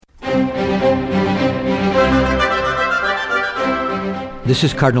This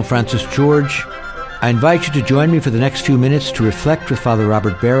is Cardinal Francis George. I invite you to join me for the next few minutes to reflect with Father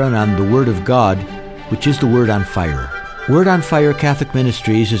Robert Barron on the Word of God, which is the Word on Fire. Word on Fire Catholic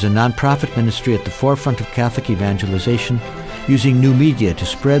Ministries is a non-profit ministry at the forefront of Catholic evangelization, using new media to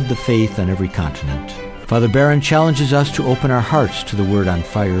spread the faith on every continent. Father Barron challenges us to open our hearts to the Word on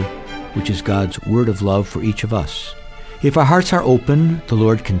Fire, which is God's word of love for each of us. If our hearts are open, the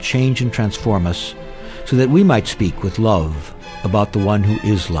Lord can change and transform us so that we might speak with love about the one who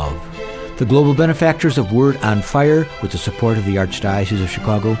is love. The global benefactors of Word on Fire, with the support of the Archdiocese of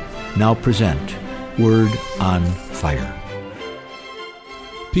Chicago, now present Word on Fire.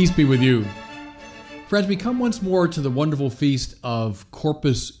 Peace be with you. Friends, we come once more to the wonderful feast of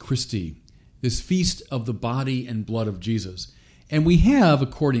Corpus Christi, this feast of the body and blood of Jesus. And we have,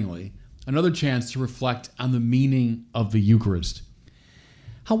 accordingly, another chance to reflect on the meaning of the Eucharist.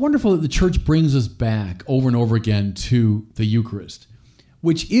 How wonderful that the Church brings us back over and over again to the Eucharist,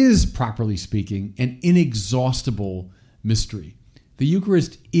 which is, properly speaking, an inexhaustible mystery. The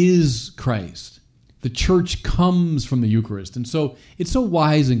Eucharist is Christ. The Church comes from the Eucharist. And so it's so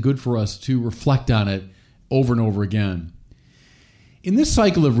wise and good for us to reflect on it over and over again. In this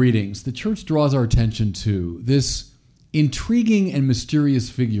cycle of readings, the Church draws our attention to this intriguing and mysterious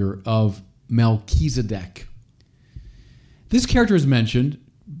figure of Melchizedek. This character is mentioned,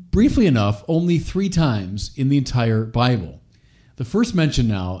 briefly enough, only 3 times in the entire Bible. The first mention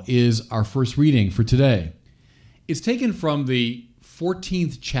now is our first reading for today. It's taken from the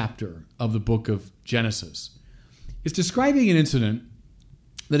 14th chapter of the book of Genesis. It's describing an incident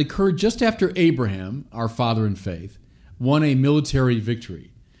that occurred just after Abraham, our father in faith, won a military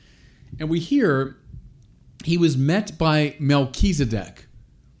victory. And we hear he was met by Melchizedek,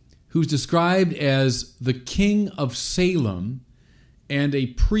 who's described as the king of Salem and a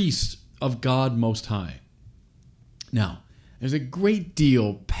priest of God Most High. Now, there's a great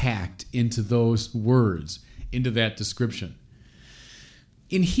deal packed into those words, into that description.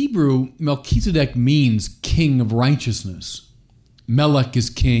 In Hebrew, Melchizedek means king of righteousness. Melech is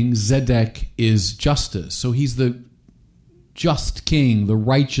king, Zedek is justice. So he's the just king, the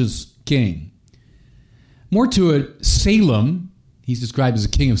righteous king. More to it, Salem, he's described as a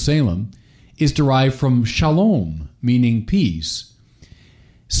king of Salem, is derived from shalom, meaning peace.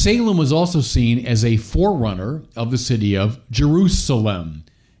 Salem was also seen as a forerunner of the city of Jerusalem,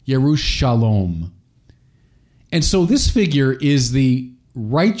 Yerushalom. And so this figure is the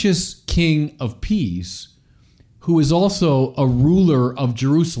righteous king of peace who is also a ruler of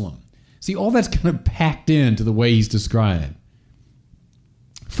Jerusalem. See, all that's kind of packed into the way he's described.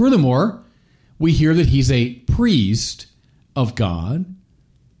 Furthermore, we hear that he's a priest of God.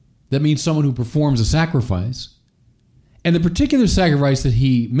 That means someone who performs a sacrifice. And the particular sacrifice that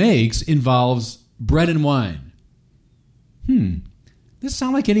he makes involves bread and wine. This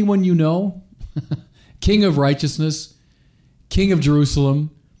sound like anyone you know? King of righteousness, King of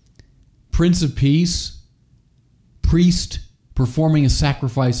Jerusalem, Prince of Peace, priest performing a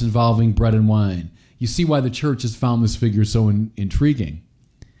sacrifice involving bread and wine. You see why the Church has found this figure so intriguing.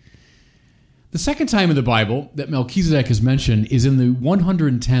 The second time in the Bible that Melchizedek is mentioned is in the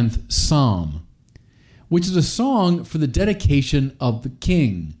 110th Psalm, which is a song for the dedication of the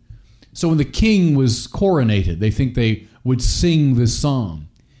king. So when the king was coronated, they think they would sing this psalm.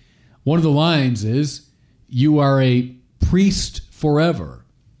 One of the lines is, "You are a priest forever,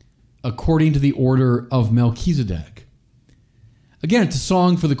 according to the order of Melchizedek." Again, it's a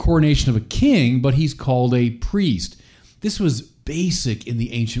song for the coronation of a king, but he's called a priest. This was basic in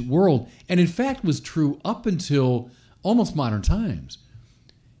the ancient world, and in fact was true up until almost modern times.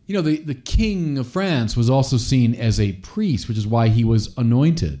 You know, the king of France was also seen as a priest, which is why he was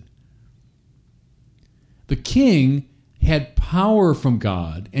anointed. The king had power from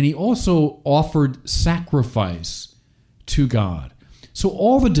God, and he also offered sacrifice to God. So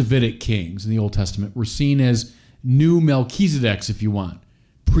all the Davidic kings in the Old Testament were seen as new Melchizedeks, if you want,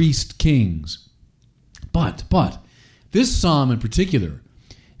 priest kings. But this psalm in particular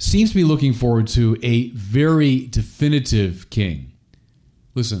seems to be looking forward to a very definitive king.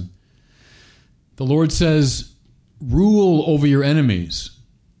 Listen, the Lord says, "Rule over your enemies.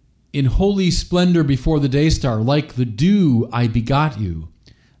 In holy splendor before the day star, like the dew I begot you.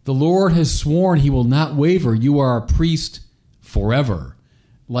 The Lord has sworn he will not waver. You are a priest forever,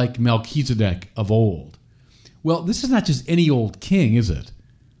 like Melchizedek of old." Well, this is not just any old king, is it?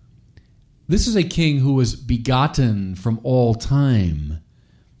 This is a king who was begotten from all time,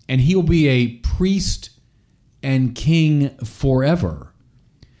 and he will be a priest and king forever.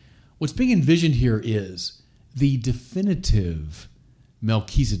 What's being envisioned here is the definitive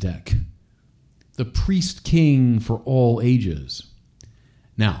Melchizedek, the priest king for all ages.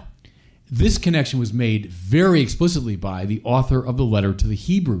 Now, this connection was made very explicitly by the author of the letter to the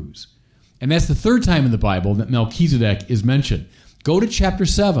Hebrews. And that's the third time in the Bible that Melchizedek is mentioned. Go to chapter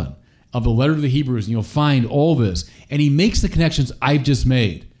 7 of the letter to the Hebrews and you'll find all this. And he makes the connections I've just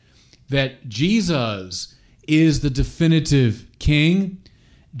made. That Jesus is the definitive king.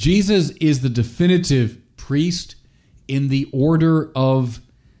 Jesus is the definitive priest in the order of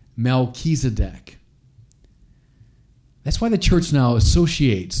Melchizedek. That's why the church now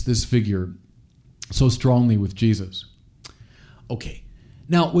associates this figure so strongly with Jesus. Okay,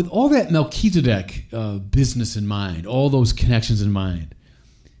 now with all that Melchizedek business in mind, all those connections in mind,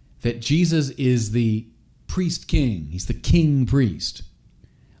 that Jesus is the priest king, he's the king priest.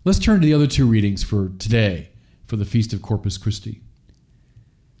 Let's turn to the other two readings for today, for the Feast of Corpus Christi.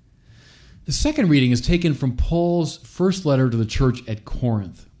 The second reading is taken from Paul's first letter to the church at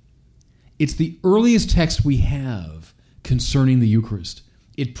Corinth. It's the earliest text we have concerning the Eucharist.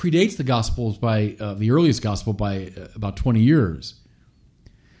 It predates the Gospels by the earliest Gospel by about 20 years.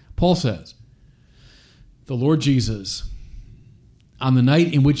 Paul says, "The Lord Jesus, on the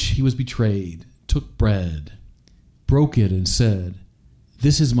night in which he was betrayed, took bread, broke it, and said,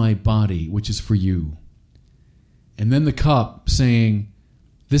 'This is my body, which is for you.' And then the cup, saying,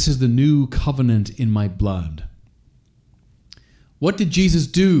 'This is the new covenant in my blood.'" What did Jesus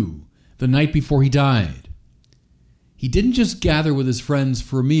do the night before he died? He didn't just gather with his friends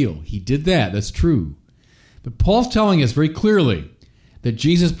for a meal. He did that, that's true. But Paul's telling us very clearly that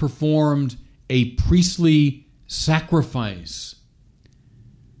Jesus performed a priestly sacrifice.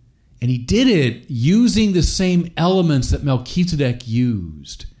 And he did it using the same elements that Melchizedek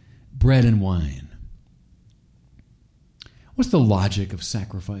used, bread and wine. What's the logic of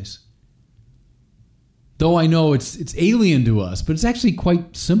sacrifice? Though I know it's alien to us, but it's actually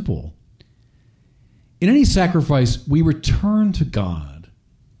quite simple. In any sacrifice, we return to God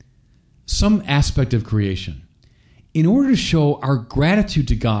some aspect of creation in order to show our gratitude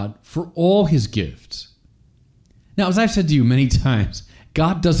to God for all his gifts. Now, as I've said to you many times,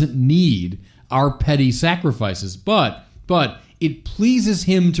 God doesn't need our petty sacrifices, but it pleases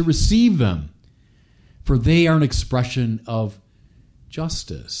him to receive them, for they are an expression of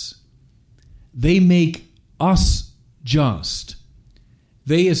justice. They make us just.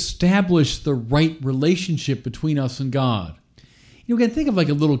 They establish the right relationship between us and God. You know, again, think of like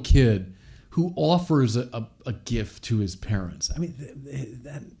a little kid who offers a gift to his parents. I mean,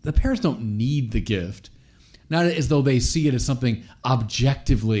 the parents don't need the gift, not as though they see it as something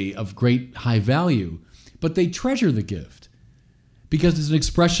objectively of great high value, but they treasure the gift because it's an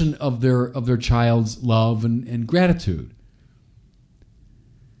expression of their child's love and gratitude.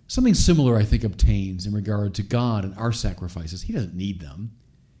 Something similar, I think, obtains in regard to God and our sacrifices. He doesn't need them.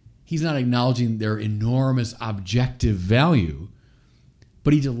 He's not acknowledging their enormous objective value,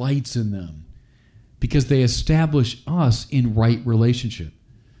 but he delights in them because they establish us in right relationship.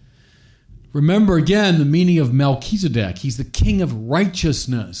 Remember again the meaning of Melchizedek. He's the king of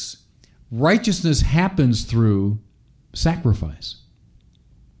righteousness. Righteousness happens through sacrifice.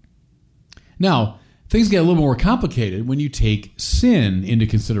 Now, things get a little more complicated when you take sin into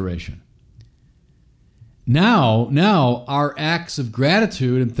consideration. Now our acts of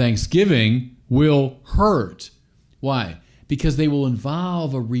gratitude and thanksgiving will hurt. Why? Because they will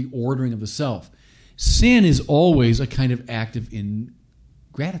involve a reordering of the self. Sin is always a kind of act of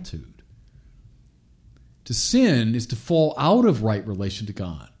ingratitude. To sin is to fall out of right relation to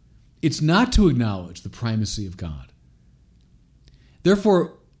God. It's not to acknowledge the primacy of God.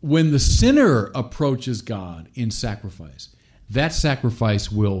 Therefore, when the sinner approaches God in sacrifice, that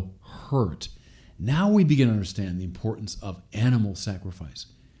sacrifice will hurt. Now we begin to understand the importance of animal sacrifice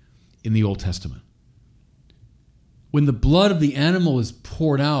in the Old Testament. When the blood of the animal is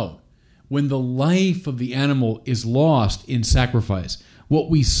poured out, when the life of the animal is lost in sacrifice, what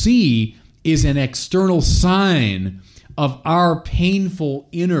we see is an external sign of our painful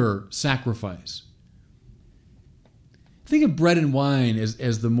inner sacrifice. Think of bread and wine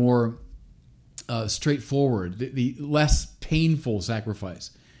as the more straightforward, the less painful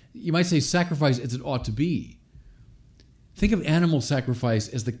sacrifice. You might say sacrifice as it ought to be. Think of animal sacrifice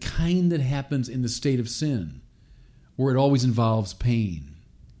as the kind that happens in the state of sin, where it always involves pain.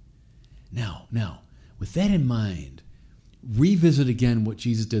 Now, with that in mind, revisit again what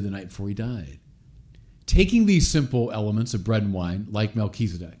Jesus did the night before he died. Taking these simple elements of bread and wine, like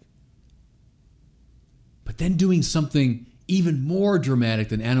Melchizedek, but then doing something even more dramatic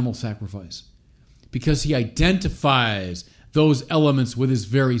than animal sacrifice, because he identifies those elements with his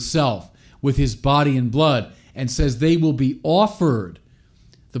very self, with his body and blood, and says they will be offered.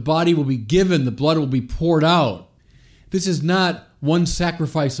 The body will be given, the blood will be poured out. This is not one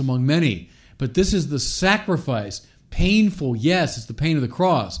sacrifice among many. But this is the sacrifice, painful, yes, it's the pain of the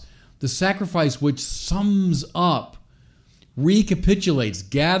cross, the sacrifice which sums up, recapitulates,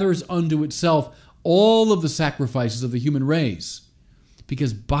 gathers unto itself all of the sacrifices of the human race.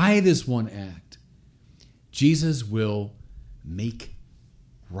 Because by this one act, Jesus will make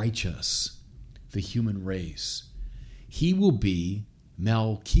righteous the human race. He will be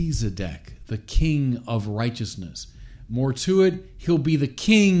Melchizedek, the king of righteousness. More to it, he'll be the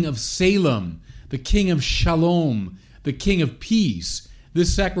king of Salem, the king of Shalom, the king of peace.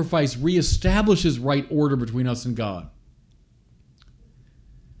 This sacrifice reestablishes right order between us and God.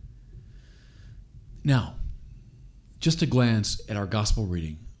 Now, just a glance at our gospel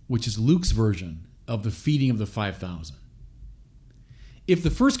reading, which is Luke's version of the feeding of the 5,000. If the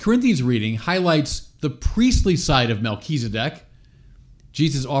 1 Corinthians reading highlights the priestly side of Melchizedek,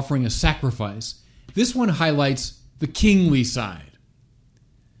 Jesus offering a sacrifice, this one highlights the kingly side.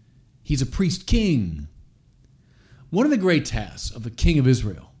 He's a priest king. One of the great tasks of the king of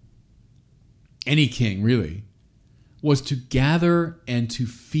Israel, any king really, was to gather and to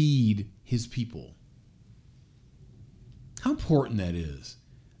feed his people. How important that is.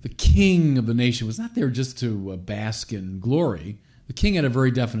 The king of the nation was not there just to bask in glory. The king had a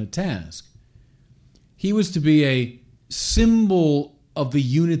very definite task. He was to be a symbol of the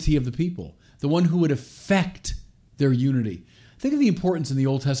unity of the people, the one who would affect their unity. Think of the importance in the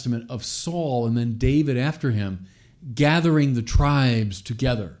Old Testament of Saul and then David after him gathering the tribes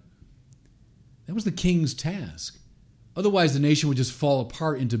together. That was the king's task. Otherwise, the nation would just fall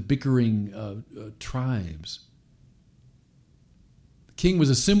apart into bickering tribes. The king was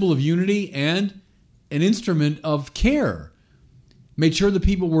a symbol of unity and an instrument of care. Made sure the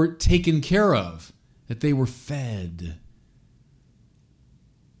people were taken care of, that they were fed.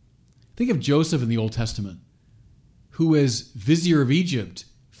 Think of Joseph in the Old Testament, who as vizier of Egypt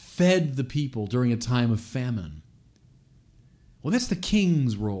fed the people during a time of famine. Well, that's the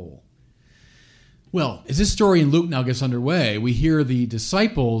king's role. Well, as this story in Luke now gets underway, we hear the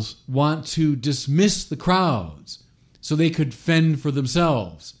disciples want to dismiss the crowds so they could fend for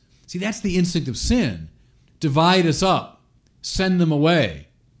themselves. See, that's the instinct of sin. Divide us up, send them away.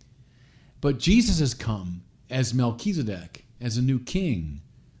 But Jesus has come as Melchizedek, as a new king,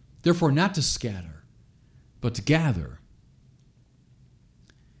 therefore not to scatter, but to gather.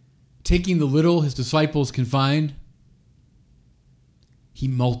 Taking the little his disciples can find, he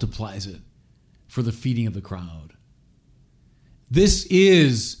multiplies it for the feeding of the crowd. This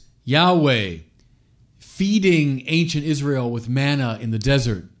is Yahweh feeding ancient Israel with manna in the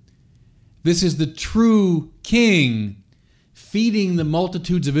desert. This is the true king feeding the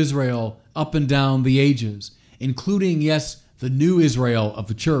multitudes of Israel up and down the ages, including, yes, the new Israel of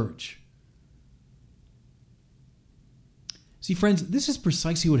the church. See, friends, this is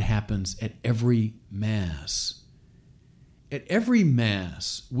precisely what happens at every Mass. At every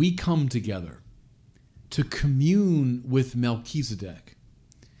Mass, we come together to commune with Melchizedek,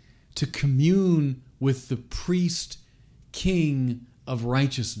 to commune with the priest king of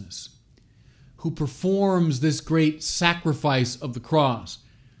righteousness, who performs this great sacrifice of the cross,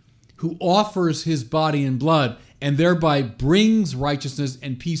 who offers his body and blood, and thereby brings righteousness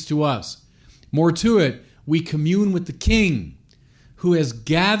and peace to us. More to it, we commune with the King, who has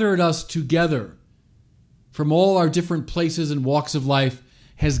gathered us together from all our different places and walks of life,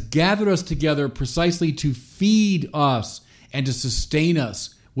 has gathered us together precisely to feed us and to sustain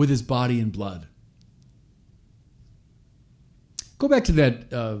us with his body and blood. Go back to that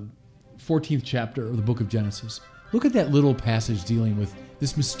 14th chapter of the book of Genesis. Look at that little passage dealing with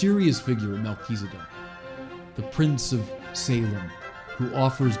this mysterious figure, Melchizedek, the prince of Salem, who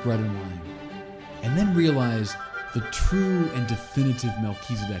offers bread and wine. And then realize the true and definitive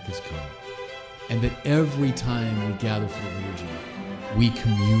Melchizedek has come. And that every time we gather for the liturgy, we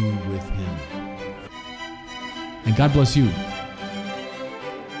commune with him. And God bless you.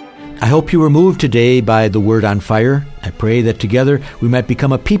 I hope you were moved today by the Word on Fire. I pray that together we might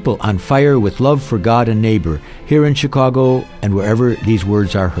become a people on fire with love for God and neighbor here in Chicago and wherever these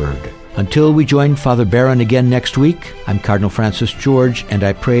words are heard. Until we join Father Barron again next week, I'm Cardinal Francis George, and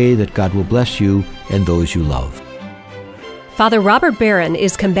I pray that God will bless you and those you love. Father Robert Barron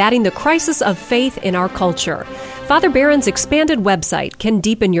is combating the crisis of faith in our culture. Father Barron's expanded website can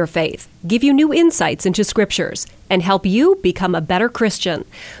deepen your faith, give you new insights into scriptures, and help you become a better Christian.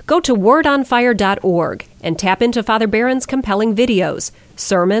 Go to wordonfire.org and tap into Father Barron's compelling videos,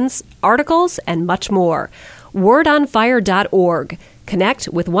 sermons, articles, and much more. Wordonfire.org. Connect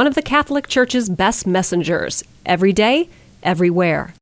with one of the Catholic Church's best messengers, every day, everywhere.